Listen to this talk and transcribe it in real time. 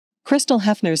Crystal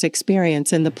Hefner's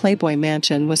experience in the Playboy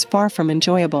Mansion was far from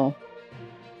enjoyable.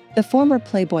 The former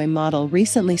Playboy model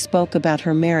recently spoke about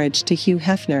her marriage to Hugh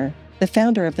Hefner, the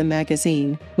founder of the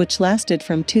magazine, which lasted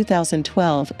from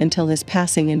 2012 until his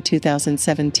passing in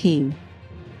 2017.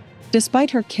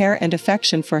 Despite her care and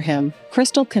affection for him,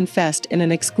 Crystal confessed in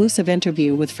an exclusive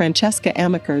interview with Francesca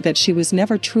Amaker that she was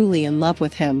never truly in love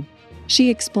with him. She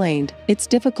explained, "It's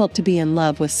difficult to be in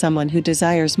love with someone who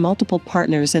desires multiple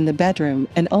partners in the bedroom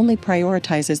and only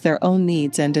prioritizes their own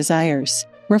needs and desires."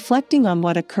 Reflecting on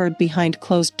what occurred behind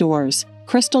closed doors,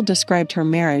 Crystal described her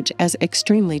marriage as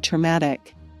extremely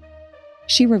traumatic.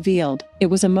 She revealed, "It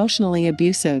was emotionally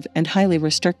abusive and highly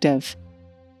restrictive.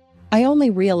 I only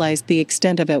realized the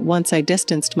extent of it once I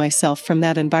distanced myself from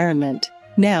that environment."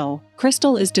 Now,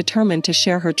 Crystal is determined to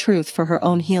share her truth for her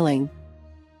own healing.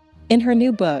 In her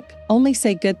new book, Only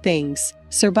Say Good Things,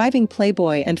 Surviving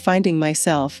Playboy and Finding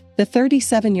Myself, the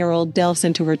 37-year-old delves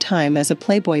into her time as a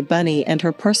Playboy bunny and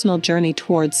her personal journey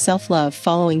towards self-love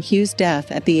following Hugh's death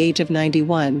at the age of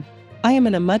 91. "I am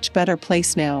in a much better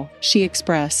place now," she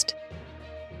expressed.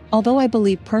 "Although I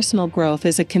believe personal growth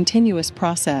is a continuous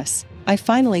process, I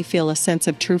finally feel a sense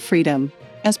of true freedom."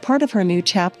 As part of her new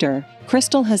chapter,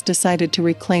 Crystal has decided to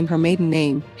reclaim her maiden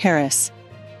name, Harris.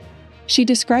 She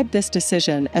described this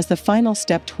decision as the final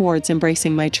step towards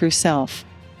embracing my true self.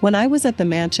 "When I was at the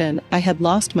mansion, I had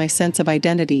lost my sense of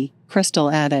identity," Crystal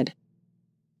added.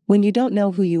 "When you don't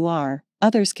know who you are,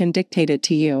 others can dictate it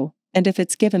to you, and if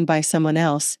it's given by someone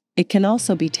else, it can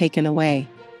also be taken away.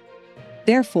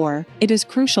 Therefore, it is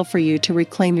crucial for you to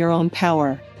reclaim your own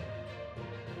power."